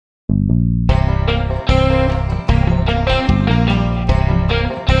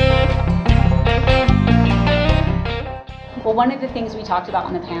Well, one of the things we talked about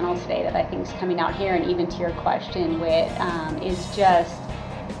on the panel today that I think is coming out here, and even to your question, Whit, is just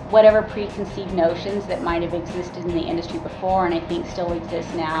whatever preconceived notions that might have existed in the industry before, and I think still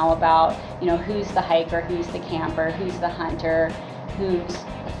exist now, about, you know, who's the hiker, who's the camper, who's the hunter, who's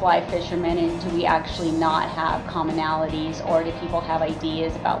the fly fisherman, and do we actually not have commonalities, or do people have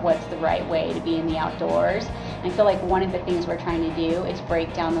ideas about what's the right way to be in the outdoors? And I feel like one of the things we're trying to do is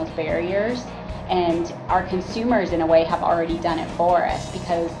break down those barriers. And our consumers, in a way, have already done it for us,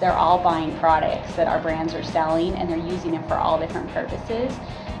 because they're all buying products that our brands are selling, and they're using them for all different purposes.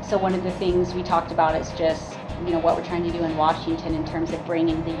 So one of the things we talked about is just, you know, what we're trying to do in Washington in terms of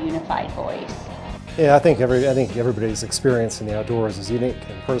bringing the unified voice. Yeah, I think everybody's experience in the outdoors is unique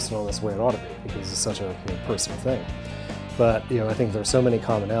and personal in this way it ought to be, because it's such a personal thing. But I think there's so many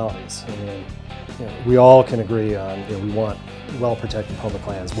commonalities. I mean, we all can agree on, we want well-protected public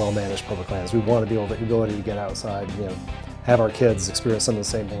lands, well-managed public lands. We want to be able the ability to get outside, have our kids experience some of the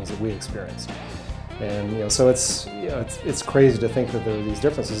same things that we experienced. And so it's crazy to think that there are these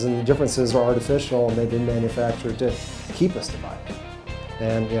differences, and the differences are artificial, and they've been manufactured to keep us divided.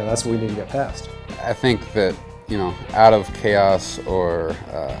 And that's what we need to get past. I think that out of chaos or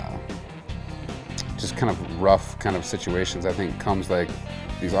just kind of rough kind of situations, I think comes like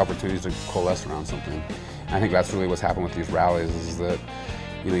these opportunities to coalesce around something. And I think that's really what's happened with these rallies, is that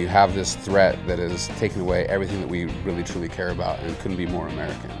you have this threat that is taking away everything that we really truly care about, and couldn't be more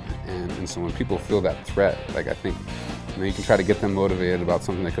American. And so when people feel that threat, like, I think you can try to get them motivated about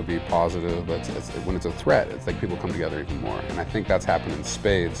something that could be positive, but when it's a threat, it's like people come together even more. And I think that's happened in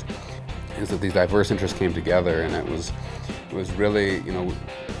spades, is that these diverse interests came together, and it was really,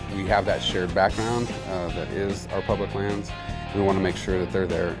 we have that shared background that is our public lands. We want to make sure that they're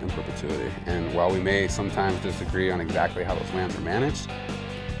there in perpetuity. And while we may sometimes disagree on exactly how those lands are managed,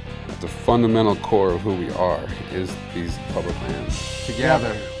 the fundamental core of who we are is these public lands.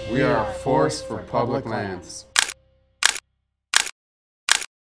 Together, we are a force for public lands.